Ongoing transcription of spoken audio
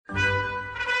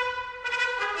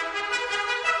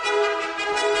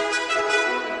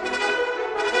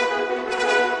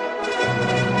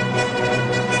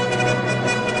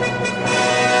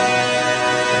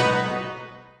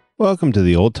welcome to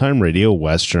the Old Time Radio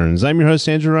Westerns. I'm your host,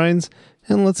 Andrew Rhynes,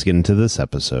 and let's get into this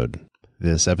episode.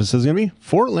 This episode is going to be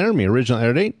Fort Laramie. Original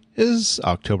air date is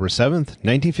October 7th,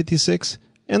 1956,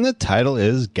 and the title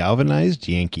is Galvanized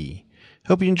Yankee.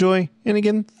 Hope you enjoy, and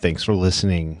again, thanks for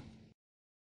listening.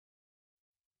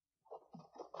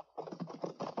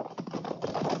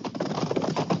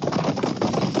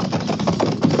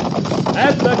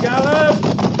 At the gallows!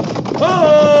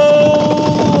 Ho!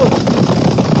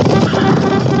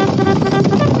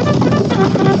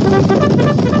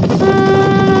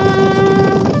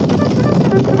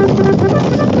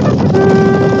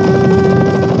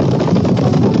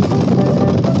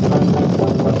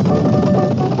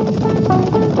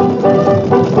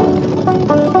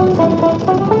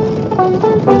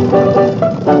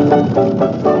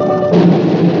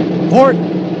 Fort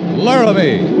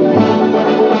Laramie.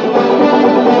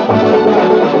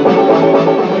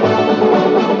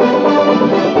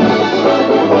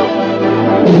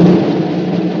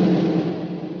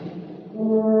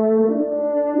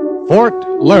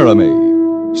 Fort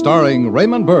Laramie, starring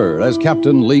Raymond Burr as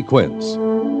Captain Lee Quince.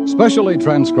 Specially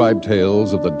transcribed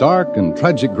tales of the dark and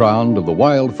tragic ground of the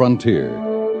wild frontier.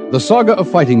 The saga of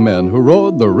fighting men who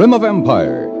rode the rim of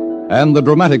empire. And the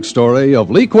dramatic story of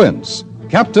Lee Quince,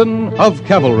 Captain of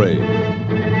Cavalry.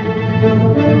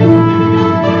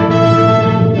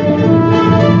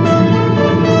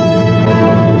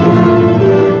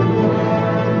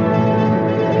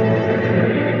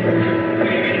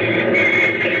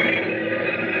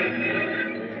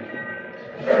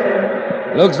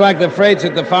 Looks like the freight's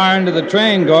at the far end of the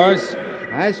train, Goerss.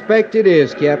 I expect it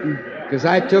is, Captain, because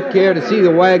I took care to see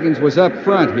the wagons was up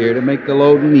front here to make the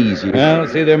loading easier. Well,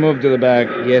 see, they're moved to the back.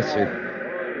 Yes, sir.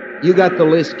 You got the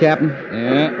list, Captain?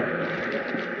 Yeah.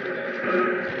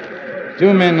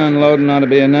 2 men unloading ought to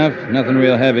be enough. Nothing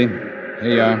real heavy. Here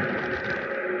you are.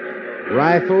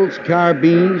 Rifles,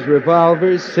 carbines,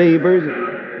 revolvers, sabers.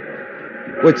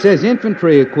 Well, it says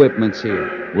infantry equipment's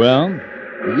here. Well?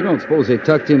 You don't suppose they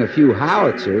tucked in a few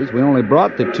howitzers? We only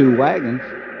brought the 2 wagons.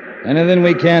 Anything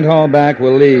we can't haul back,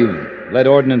 we'll leave. Let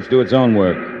ordnance do its own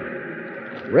work.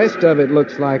 Rest of it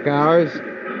looks like ours.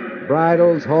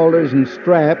 Bridles, halters, and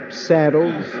straps,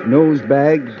 saddles, nose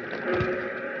bags.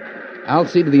 I'll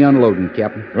see to the unloading,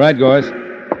 Captain. Right, Goerss.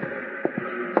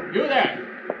 You there,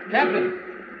 Captain.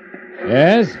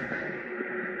 Yes?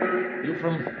 You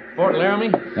from Fort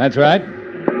Laramie? That's right.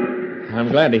 I'm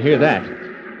glad to hear that.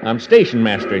 I'm station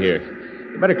master here.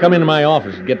 You better come into my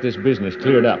office and get this business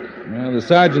cleared up. Well, the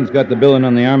sergeant's got the billing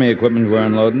on the Army equipment we're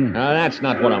unloading. Now, that's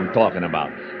not what I'm talking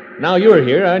about. Now you're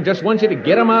here, I just want you to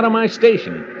get 'em out of my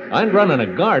station. I'm running a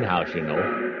guardhouse, you know.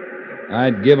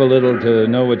 I'd give a little to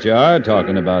know what you are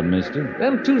talking about, mister.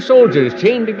 Them 2 soldiers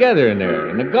chained together in there,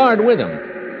 and the guard with them.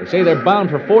 They say they're bound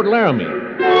for Fort Laramie.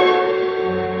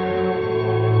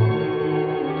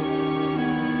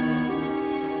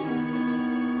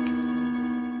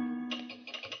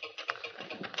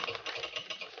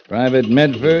 Private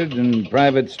Medford and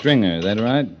Private Stringer, that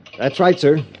right? That's right,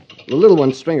 sir. The little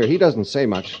one's Stringer. He doesn't say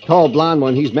much. Tall, blond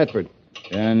one, he's Medford.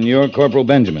 And you're Corporal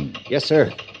Benjamin. Yes,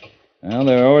 sir. Well,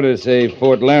 their orders say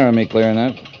Fort Laramie clear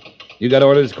enough. You got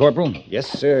orders, Corporal? Yes,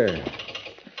 sir.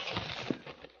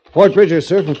 Fort Bridger,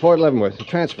 sir, from Fort Leavenworth. A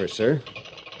transfer, sir.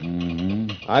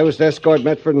 Mm-hmm. I was to escort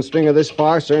Medford and Stringer this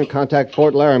far, sir, and contact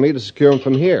Fort Laramie to secure them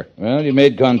from here. Well, you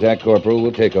made contact, Corporal.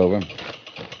 We'll take over.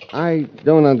 I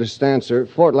don't understand, sir.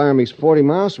 Fort Laramie's 40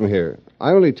 miles from here.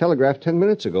 I only telegraphed 10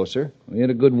 minutes ago, sir. We had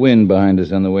a good wind behind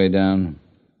us on the way down.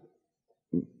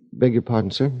 Beg your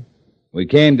pardon, sir? We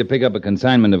came to pick up a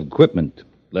consignment of equipment.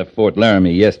 Left Fort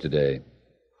Laramie yesterday.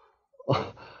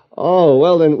 Oh,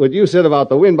 well, then, what you said about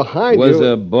the wind behind was you...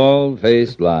 a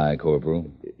bald-faced lie, Corporal.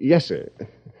 Yes, sir.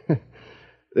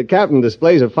 The captain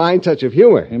displays a fine touch of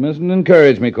humor. You mustn't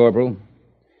encourage me, Corporal.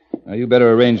 Now, you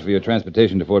better arrange for your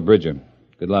transportation to Fort Bridger.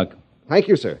 Good luck. Thank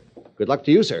you, sir. Good luck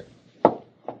to you, sir.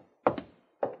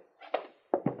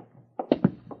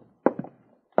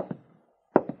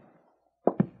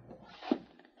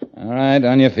 All right,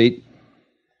 on your feet.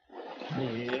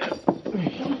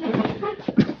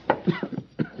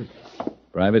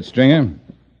 Private Stringer?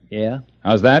 Yeah,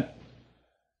 How's that?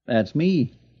 that's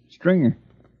me, Stringer.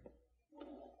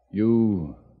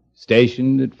 You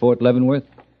stationed at Fort Leavenworth?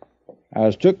 I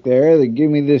was took there. They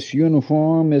give me this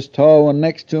uniform, this tall one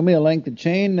next to me, a length of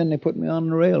chain, then they put me on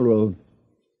the railroad.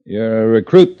 You're a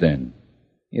recruit, then?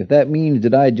 If that means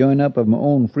that I join up of my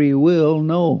own free will,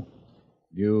 no.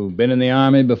 You been in the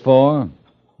Army before?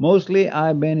 Mostly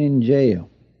I've been in jail.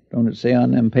 Don't it say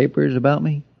on them papers about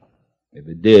me? If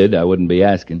it did, I wouldn't be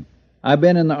asking. I've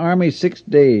been in the Army 6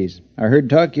 days. I heard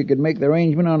talk you could make the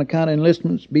arrangement on account of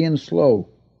enlistments being slow.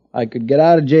 I could get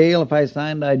out of jail. If I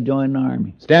signed, I'd join the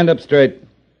Army. Stand up straight.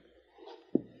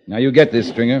 Now, you get this,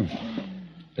 Stringer.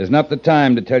 There's not the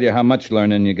time to tell you how much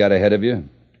learning you got ahead of you.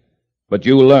 But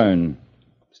you learn,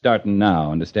 starting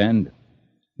now, understand?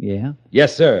 Yeah?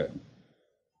 Yes, sir.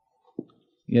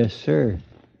 Yes, sir.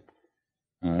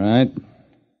 All right.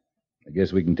 I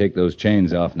guess we can take those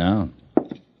chains off now.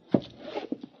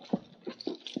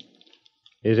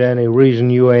 Is there any reason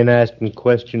you ain't asking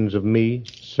questions of me,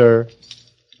 sir?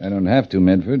 I don't have to,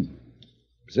 Medford.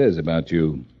 It says about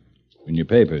you in your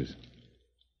papers.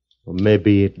 Well,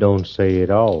 maybe it don't say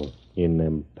it all in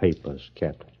them papers,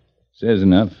 Captain. Says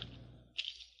enough.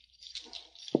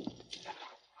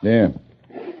 There.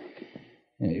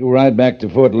 You ride back to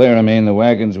Fort Laramie in the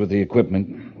wagons with the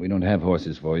equipment. We don't have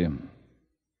horses for you.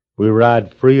 We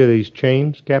ride free of these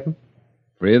chains, Captain?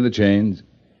 Free of the chains.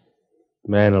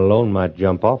 Man alone might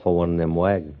jump off of one of them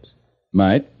wagons.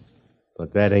 Might.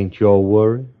 But that ain't your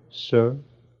worry, sir?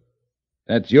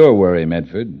 That's your worry,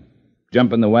 Medford.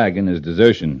 Jumping the wagon is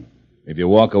desertion. If you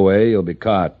walk away, you'll be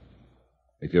caught.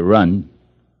 If you run,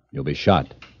 you'll be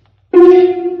shot.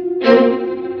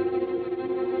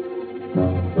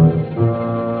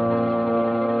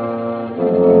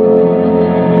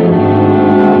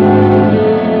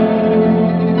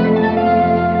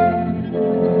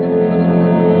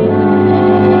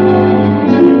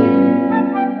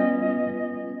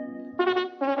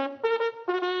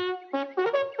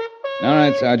 All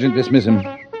right, Sergeant, dismiss him.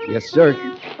 Yes, sir.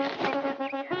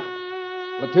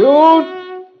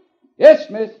 Platoon! Yes,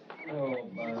 miss.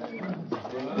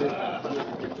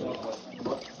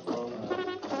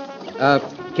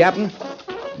 Captain,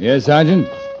 Yes, Sergeant?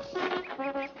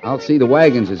 I'll see the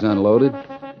wagons is unloaded.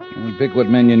 Well, pick what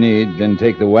men you need, then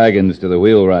take the wagons to the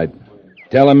wheelwright.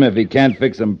 Tell him if he can't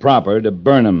fix them proper, to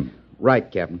burn them. Right,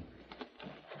 Captain.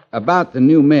 About the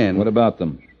new men. What about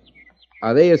them?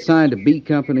 Are they assigned to B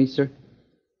Company, sir?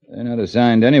 They're not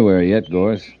assigned anywhere yet,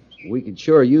 Goerss. We could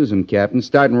sure use them, Captain,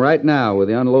 starting right now with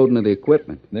the unloading of the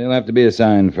equipment. They'll have to be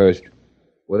assigned first.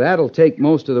 Well, that'll take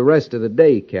most of the rest of the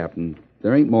day, Captain.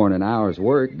 There ain't more than an hour's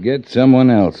work. Get someone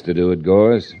else to do it,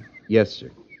 Goerss. Yes, sir.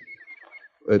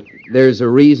 There's a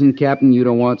reason, Captain, you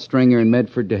don't want Stringer and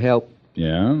Medford to help?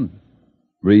 Yeah?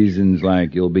 Reasons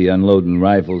like you'll be unloading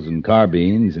rifles and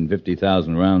carbines and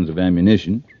 50,000 rounds of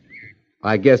ammunition.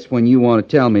 I guess when you want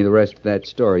to tell me the rest of that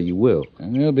story, you will.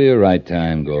 And there'll be a right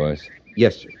time, Goerss.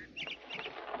 Yes, sir.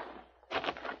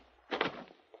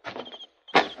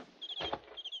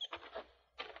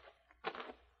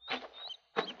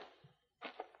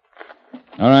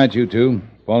 All right, you two.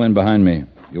 Fall in behind me.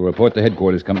 You'll report to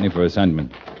headquarters company for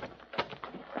assignment.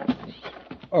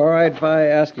 All right if I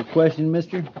ask a question,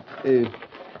 mister?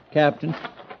 Captain?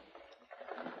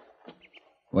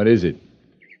 What is it?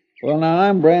 Well, now,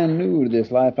 I'm brand new to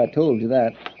this life. I told you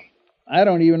that. I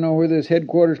don't even know where this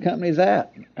headquarters company's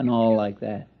at and all like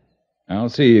that. I'll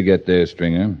see you get there,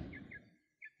 Stringer.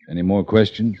 Any more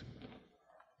questions?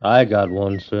 I got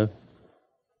one, sir.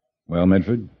 Well,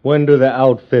 Medford? When do they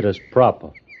outfit us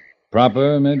proper?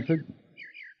 Proper, Medford?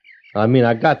 I mean,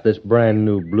 I got this brand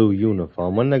new blue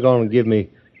uniform. When they gonna give me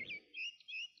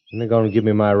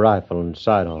my rifle and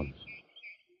sidearms?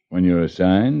 When you're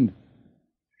assigned?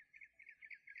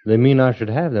 They mean I should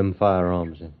have them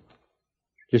firearms then.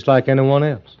 Just like anyone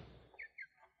else.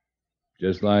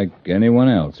 Just like anyone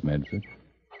else, Medford.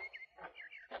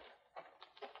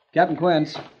 Captain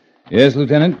Quince. Yes,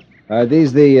 Lieutenant? Are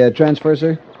these the transfers,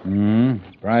 sir?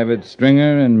 Private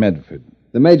Stringer and Medford.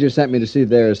 The major sent me to see if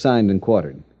they're assigned and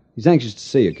quartered. He's anxious to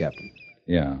see you, Captain.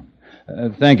 Yeah.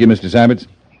 Thank you, Mr. Siberts.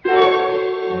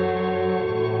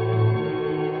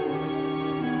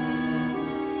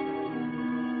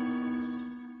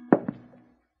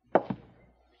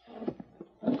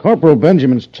 Corporal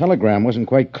Benjamin's telegram wasn't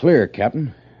quite clear,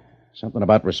 Captain. Something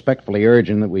about respectfully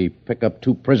urging that we pick up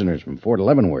 2 prisoners from Fort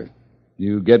Leavenworth.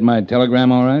 You get my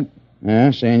telegram all right?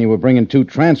 Yeah, saying you were bringing 2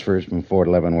 transfers from Fort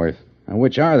Leavenworth. Now,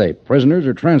 which are they, prisoners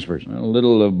or transfers? A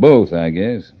little of both, I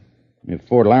guess. If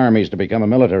Fort Laramie's to become a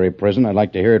military prison, I'd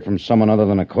like to hear it from someone other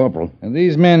than a corporal. And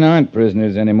these men aren't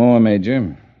prisoners anymore,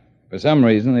 Major. For some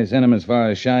reason, they sent them as far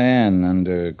as Cheyenne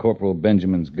under Corporal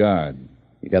Benjamin's guard.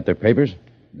 You got their papers?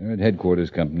 They're at headquarters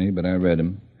company, but I read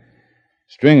them.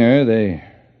 Stringer, they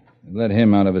let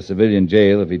him out of a civilian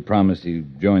jail if he'd promised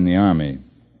he'd join the Army.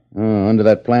 Oh, under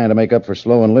that plan to make up for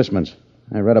slow enlistments.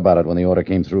 I read about it when the order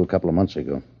came through a couple of months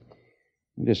ago.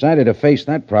 We decided to face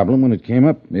that problem when it came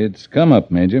up. It's come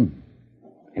up, Major.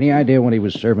 Any idea what he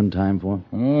was serving time for?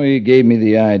 Oh, he gave me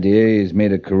the idea. He's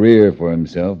made a career for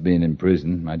himself being in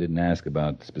prison. I didn't ask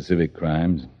about specific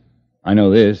crimes. I know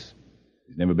this.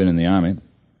 He's never been in the Army.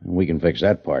 We can fix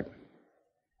that part.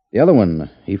 The other one,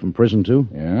 he from prison, too?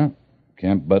 Yeah.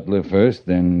 Camp Butler first,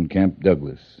 then Camp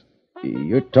Douglas.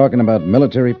 You're talking about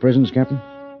military prisons, Captain?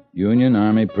 Union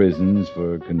Army prisons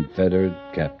for Confederate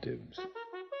captives.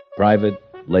 Private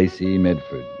Lacey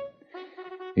Medford.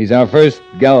 He's our first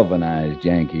galvanized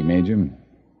Yankee, Major.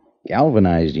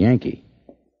 Galvanized Yankee?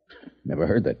 Never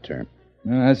heard that term.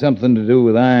 Well, it has something to do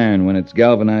with iron. When it's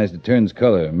galvanized, it turns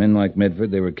color. Men like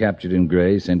Medford, they were captured in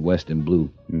gray, sent west in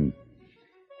blue.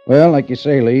 Well, like you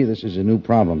say, Lee, this is a new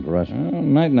problem for us. Well,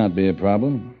 might not be a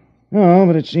problem. No,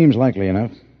 but it seems likely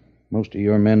enough. Most of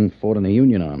your men fought in the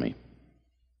Union Army.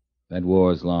 That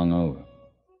war's long over.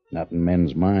 Not in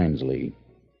men's minds, Lee.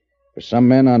 For some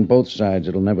men on both sides,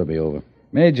 it'll never be over.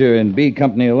 Major, in B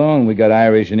Company alone, we got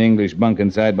Irish and English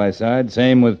bunking side by side.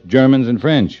 Same with Germans and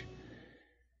French.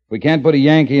 If we can't put a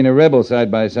Yankee and a rebel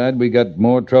side by side, we got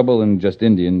more trouble than just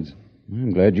Indians.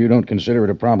 I'm glad you don't consider it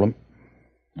a problem.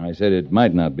 I said it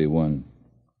might not be one.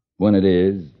 When it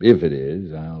is, if it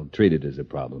is, I'll treat it as a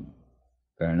problem.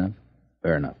 Fair enough?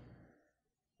 Fair enough.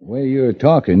 The way you're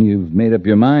talking, you've made up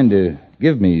your mind to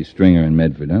give me Stringer and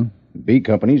Medford, huh? B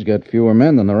Company's got fewer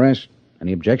men than the rest.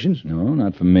 Any objections? No,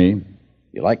 not from me.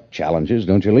 You like challenges,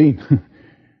 don't you, Lee?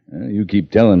 You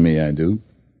keep telling me I do.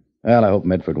 Well, I hope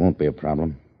Medford won't be a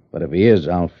problem. But if he is,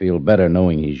 I'll feel better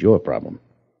knowing he's your problem.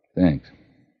 Thanks.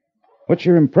 What's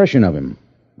your impression of him,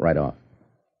 right off?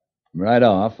 Right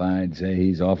off, I'd say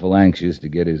he's awful anxious to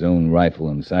get his own rifle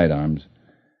and sidearms.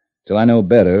 Till I know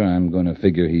better, I'm going to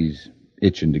figure he's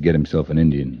itching to get himself an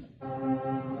Indian.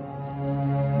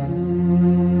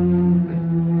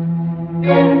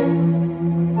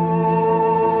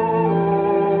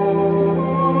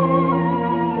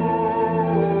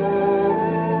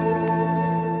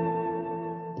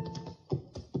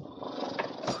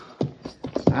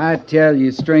 I tell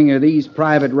you, Stringer, these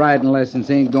private riding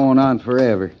lessons ain't going on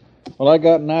forever. Well, I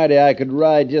got an idea I could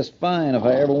ride just fine if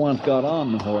I ever once got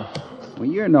on the horse. Well,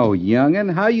 you're no young'un.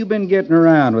 How you been getting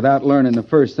around without learning the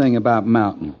first thing about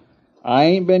mounting? I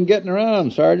ain't been getting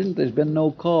around, Sergeant. There's been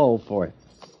no call for it.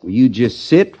 Will you just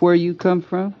sit where you come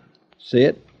from?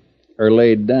 Sit or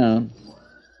laid down.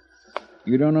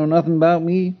 You don't know nothing about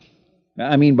me?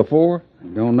 I mean, before? I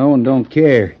don't know and don't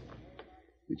care.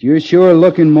 But you're sure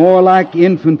looking more like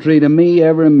infantry to me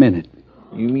every minute.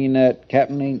 You mean that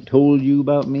Captain ain't told you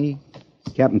about me?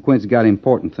 Captain Quince got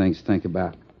important things to think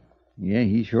about. Yeah,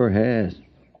 he sure has.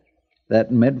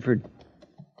 That Medford.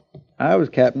 I was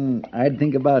captain, I'd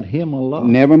think about him a lot.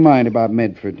 Never mind about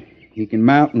Medford. He can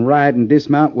mount and ride and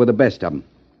dismount with the best of them.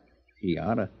 He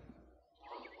oughta.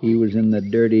 He was in the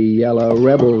dirty yellow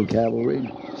rebel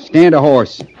cavalry. Stand a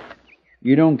horse.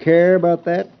 You don't care about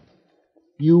that?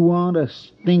 You want a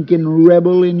stinking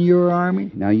rebel in your army?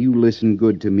 Now, you listen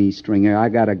good to me, Stringer. I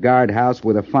got a guardhouse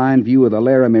with a fine view of the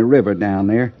Laramie River down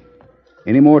there.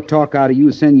 Any more talk out of you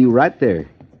will send you right there.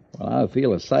 Well, I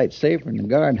feel a sight safer in the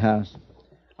guardhouse.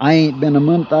 I ain't been a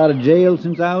month out of jail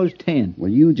since I was 10. Well,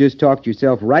 you just talked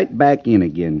yourself right back in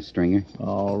again, Stringer.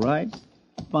 All right.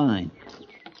 Fine.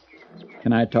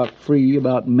 Can I talk free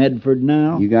about Medford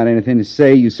now? You got anything to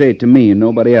say, you say it to me and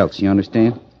nobody else, you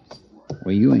understand?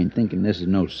 Well, you ain't thinking this is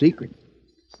no secret.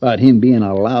 About him being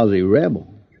a lousy rebel.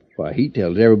 Why, he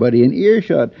tells everybody in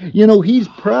earshot. You know, he's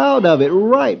proud of it,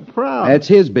 right proud. That's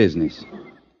his business.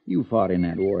 You fought in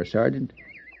that war, Sergeant.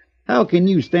 How can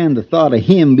you stand the thought of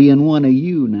him being one of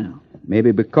you now?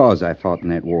 Maybe because I fought in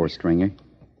that war, Stringer.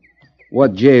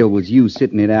 What jail was you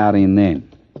sitting it out in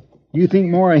then? You think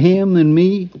more of him than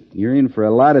me? You're in for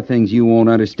a lot of things you won't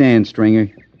understand, Stringer.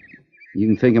 You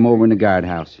can think 'em over in the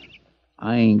guardhouse.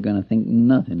 I ain't gonna think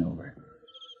nothing over.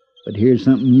 But here's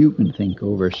something you can think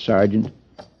over, Sergeant.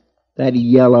 That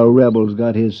yellow rebel's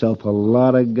got himself a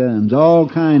lot of guns, all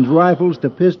kinds, rifles to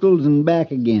pistols and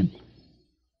back again.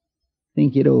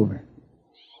 Think it over.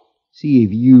 See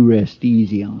if you rest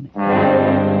easy on it.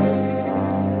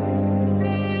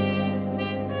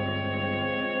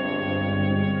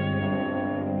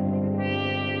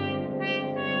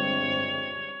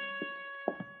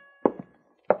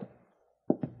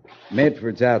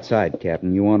 Medford's outside,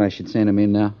 Captain. You want I should send him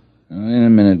in now? In a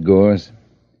minute, Goerss.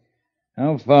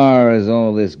 How far has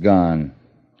all this gone?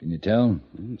 Can you tell?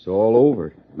 It's all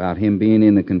over. About him being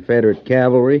in the Confederate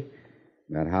cavalry.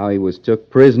 About how he was took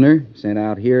prisoner, sent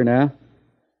out here now.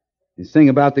 This thing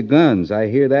about the guns, I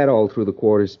hear that all through the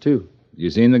quarters, too. You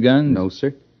seen the guns? No,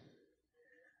 sir.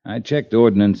 I checked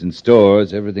ordnance in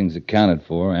stores. Everything's accounted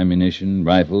for. Ammunition,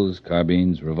 rifles,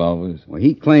 carbines, revolvers. Well,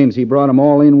 he claims he brought 'em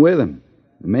all in with him.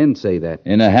 The men say that.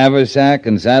 In a haversack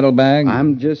and saddlebag?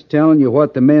 I'm just telling you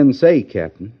what the men say,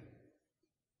 Captain.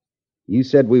 You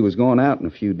said we was going out in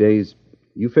a few days.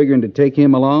 You figuring to take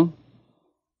him along?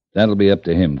 That'll be up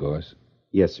to him, Goerss.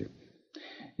 Yes, sir.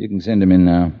 You can send him in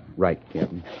now. Right,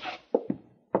 Captain.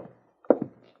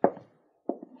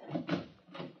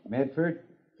 Medford,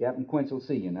 Captain Quince will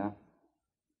see you now.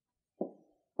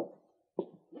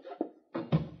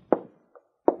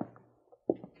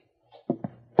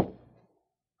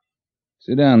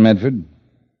 Sit down, Medford.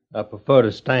 I prefer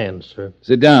to stand, sir.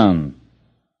 Sit down.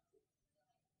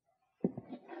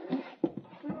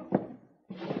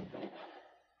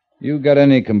 You got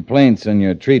any complaints on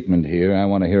your treatment here? I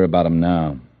want to hear about them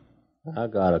now. I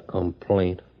got a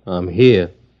complaint. I'm here.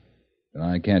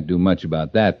 I can't do much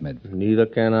about that, Medford. Neither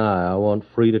can I. I want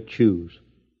free to choose.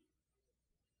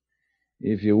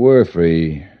 If you were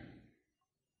free,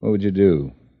 what would you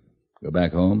do? Go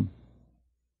back home?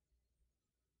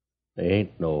 There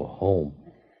ain't no home.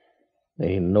 There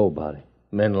ain't nobody.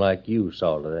 Men like you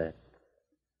saw to that.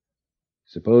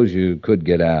 Suppose you could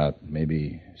get out,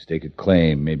 maybe stake a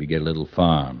claim, maybe get a little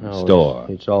farm, store.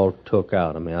 It's all took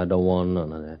out of me. I don't want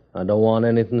none of that. I don't want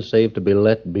anything save to be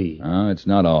let be. Oh, it's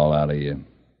not all out of you.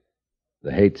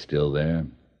 The hate's still there.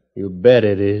 You bet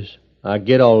it is. I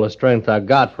get all the strength I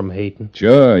got from hating.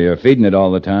 Sure, you're feeding it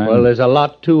all the time. Well, there's a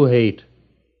lot to hate.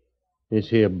 This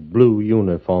here blue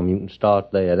uniform, you can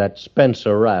start there. That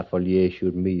Spencer rifle you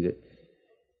issued me.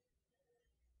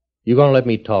 You gonna let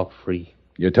me talk free?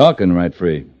 You're talking right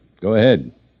free. Go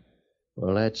ahead.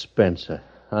 Well, that Spencer.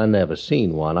 I never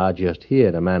seen one. I just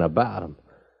heard a man about him.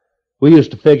 We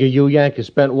used to figure you Yankees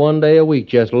spent one day a week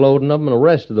just loading them and the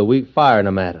rest of the week firing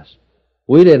them at us.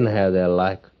 We didn't have their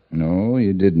like. No,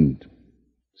 you didn't.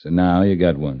 So now you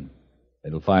got one.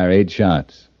 It'll fire 8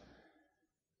 shots.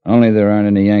 Only there aren't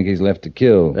any Yankees left to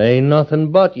kill. They ain't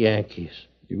nothing but Yankees.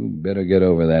 You better get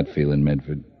over that feeling,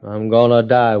 Medford. I'm gonna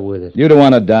die with it. You don't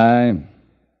want to die.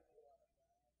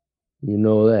 You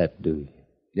know that, do you?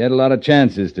 You had a lot of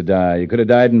chances to die. You could have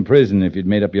died in prison if you'd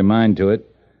made up your mind to it.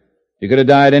 You could have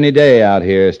died any day out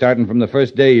here, starting from the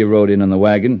first day you rode in on the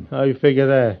wagon. How you figure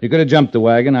that? You could have jumped the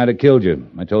wagon. I'd have killed you.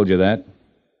 I told you that.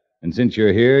 And since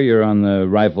you're here, you're on the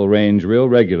rifle range real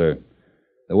regular.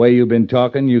 The way you've been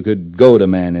talking, you could goad a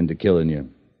man into killing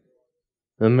you.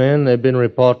 The men, they've been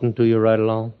reporting to you right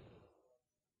along?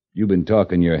 You've been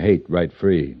talking your hate right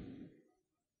free.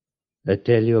 They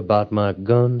tell you about my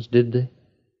guns, did they?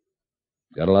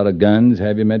 Got a lot of guns,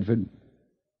 have you, Medford?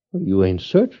 Well, you ain't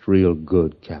searched real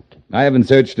good, Captain. I haven't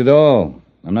searched at all.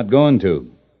 I'm not going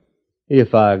to.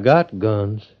 If I got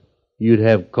guns, you'd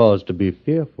have cause to be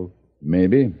fearful.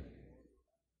 Maybe.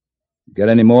 Got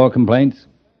any more complaints?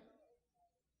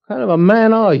 What kind of a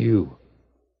man are you?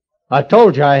 I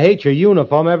told you I hate your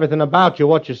uniform, everything about you,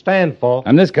 what you stand for.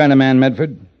 I'm this kind of man,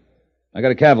 Medford. I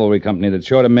got a cavalry company that's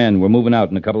short of men. We're moving out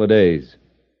in a couple of days.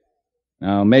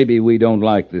 Now, maybe we don't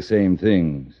like the same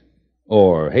things,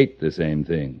 or hate the same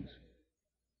things.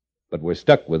 But we're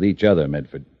stuck with each other,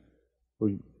 Medford.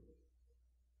 Well,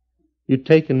 you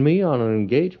taking me on an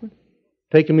engagement?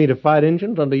 Taking me to fight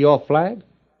Indians under your flag?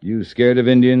 You scared of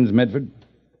Indians, Medford?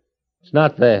 It's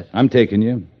not that. I'm taking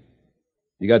you.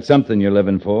 You got something you're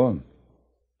living for.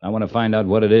 I want to find out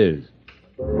what it is.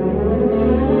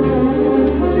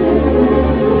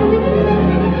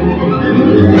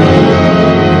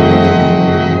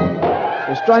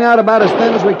 We're strung out about as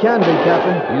thin as we can be,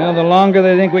 Captain. You know, the longer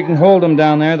they think we can hold them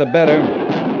down there, the better.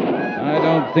 I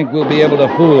don't think we'll be able to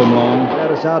fool them long.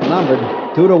 Got us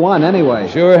outnumbered. 2 to 1, anyway.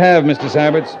 Sure have, Mr.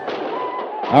 Siberts.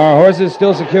 Our horses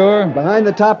still secure? Behind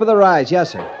the top of the rise,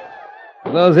 yes, sir.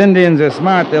 If those Indians are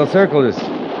smart, they'll circle us.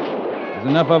 There's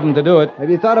enough of them to do it. Have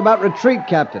you thought about retreat,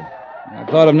 Captain? I've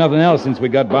thought of nothing else since we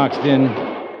got boxed in.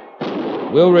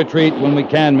 We'll retreat when we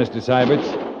can, Mr. Siberts.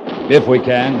 If we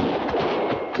can.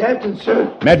 Captain,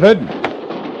 sir. Medford?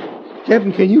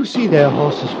 Captain, can you see their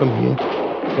horses from here?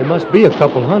 There must be a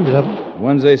couple hundred of them. The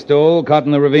ones they stole, caught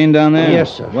in the ravine down there?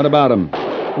 Yes, sir. What about them?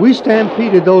 We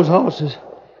stampeded those horses.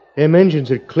 Them engines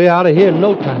would clear out of here in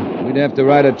no time. We'd have to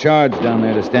ride a charge down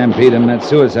there to stampede them. That's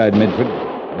suicide, Medford.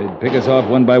 They'd pick us off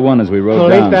one by one as we rode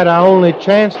down. Ain't that our only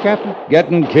chance, Captain?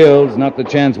 Getting killed's not the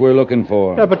chance we're looking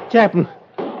for. Yeah, but, Captain,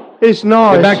 it's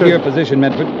noise, Get back sir. to your position,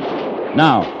 Medford.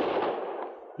 Now.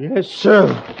 Yes, sir.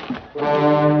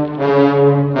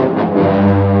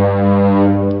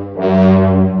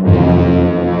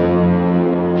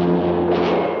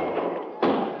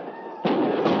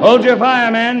 Hold your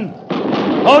fire, men.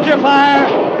 Hold your fire.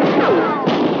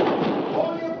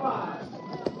 Hold your fire.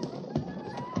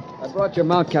 I brought your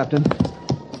mount, Captain.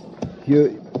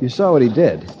 You saw what he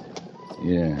did.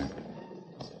 Yeah.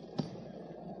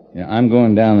 Yeah, I'm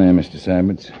going down there, Mr.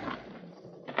 Siberts.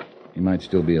 He might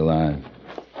still be alive.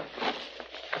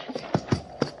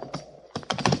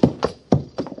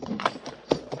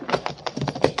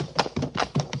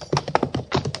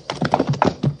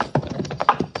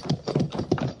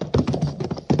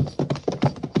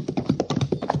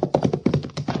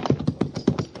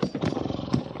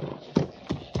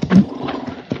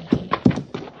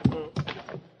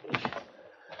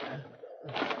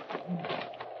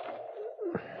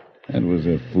 That was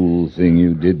a fool thing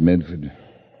you did, Medford.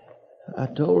 I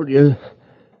told you,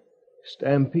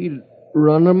 Stampede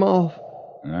run them off.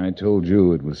 I told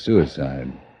you it was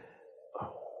suicide.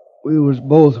 We was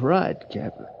both right,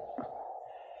 Captain.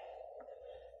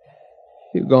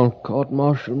 You gonna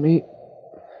court-martial me?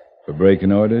 For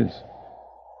breaking orders?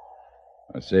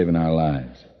 Or saving our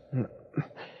lives?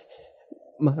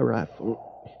 My rifle.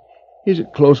 Is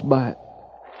it close by?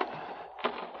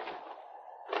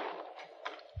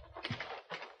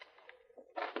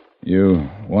 You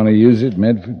want to use it,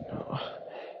 Medford?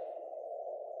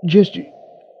 Just you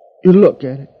look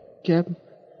at it, Captain.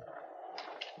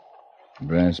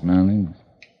 Brass mountings?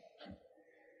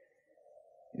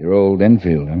 Your old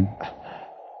Enfield, huh?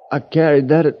 I carried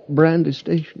that at Brandy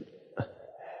Station,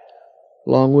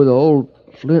 along with an old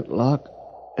flintlock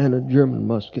and a German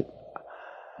musket.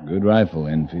 Good rifle,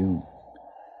 Enfield.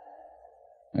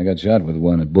 I got shot with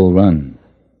one at Bull Run.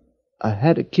 I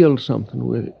had to kill something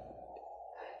with it,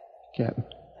 Captain.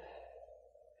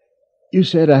 You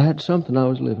said I had something I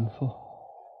was living for.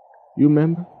 You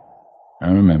remember?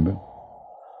 I remember.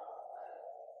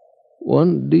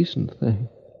 One decent thing.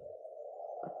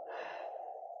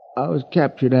 I was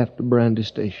captured after Brandy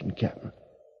Station, Captain.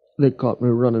 They caught me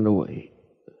running away.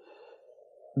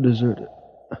 Deserted.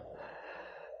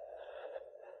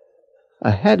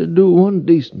 I had to do one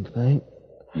decent thing.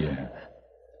 Yeah.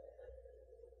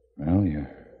 Well, you're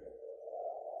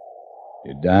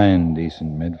dying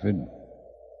decent, Medford.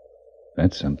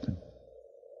 That's something.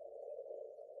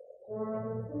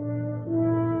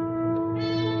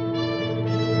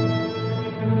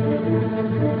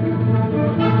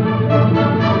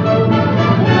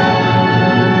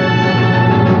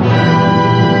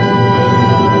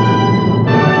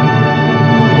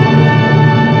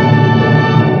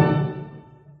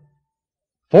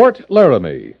 Fort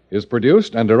Laramie is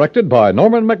produced and directed by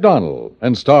Norman Macdonnell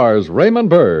and stars Raymond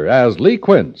Burr as Lee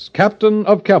Quince, Captain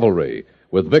of Cavalry,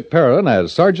 with Vic Perrin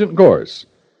as Sergeant Goerss.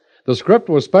 The script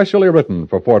was specially written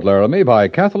for Fort Laramie by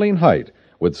Kathleen Hite,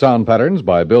 with sound patterns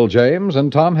by Bill James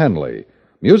and Tom Henley.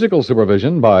 Musical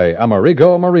supervision by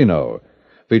Amerigo Moreno.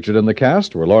 Featured in the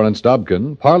cast were Lawrence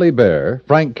Dobkin, Parley Baer,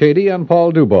 Frank Cady, and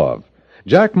Paul Dubov.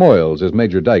 Jack Moyles is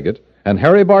Major Daggett, and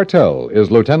Harry Bartel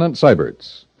is Lieutenant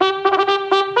Siberts.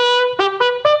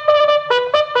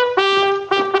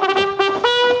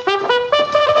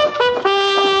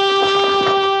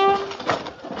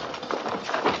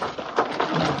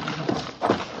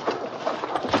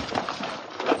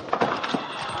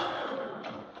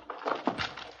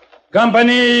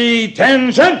 Company,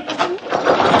 attention!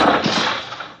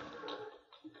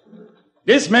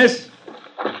 Dismiss.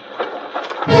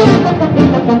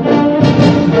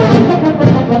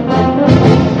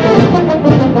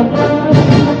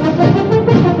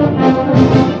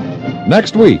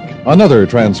 Next week, another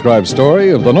transcribed story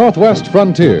of the Northwest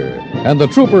frontier and the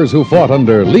troopers who fought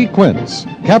under Lee Quince,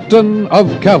 Captain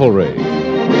of Cavalry.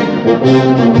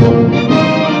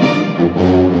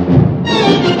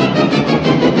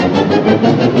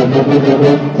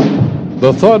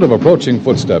 The thud of approaching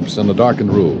footsteps in the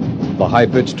darkened room, the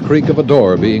high-pitched creak of a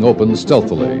door being opened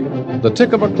stealthily, the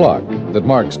tick of a clock that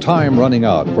marks time running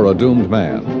out for a doomed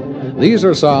man. These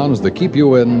are sounds that keep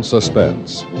you in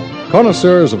suspense.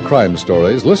 Connoisseurs of crime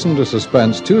stories listen to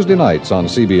Suspense Tuesday nights on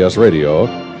CBS Radio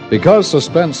because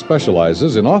Suspense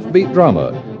specializes in offbeat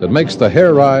drama that makes the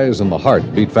hair rise and the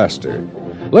heart beat faster.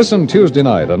 Listen Tuesday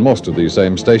night on most of these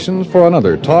same stations for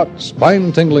another taut,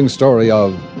 spine-tingling story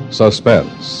of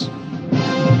suspense.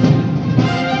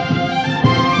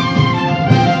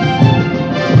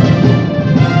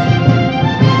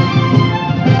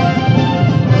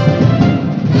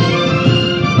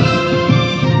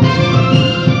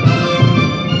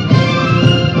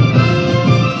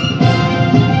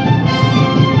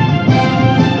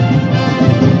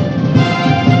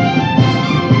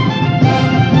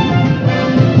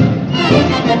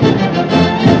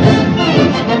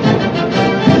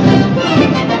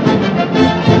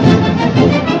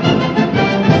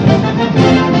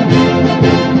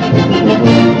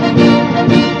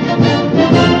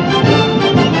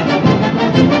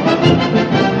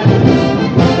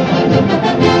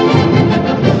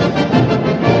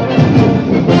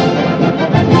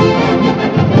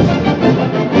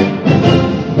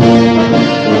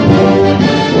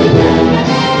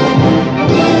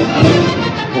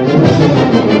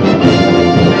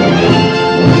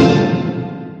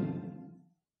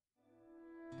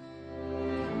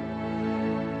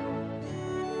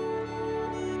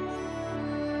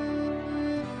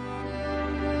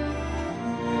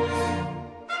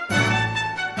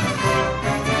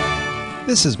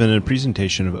 This has been a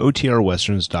presentation of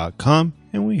OTRWesterns.com,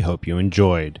 and we hope you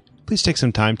enjoyed. please take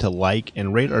some time to like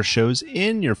and rate our shows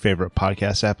in your favorite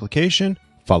podcast application.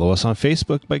 Follow us on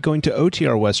Facebook by going to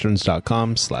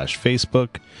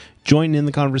otrwesterns.com/Facebook. Join in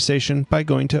the conversation by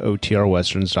going to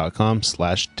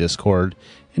otrwesterns.com/Discord.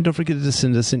 And don't forget to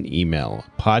send us an email,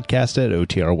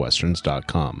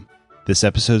 podcast@otrwesterns.com. This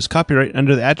episode is copyright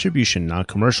under the Attribution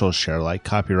Non-Commercial Share Alike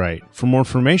copyright. For more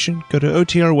information, go to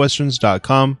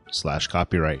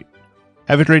otrwesterns.com/copyright.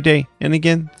 Have a great day, and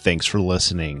again, thanks for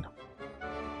listening.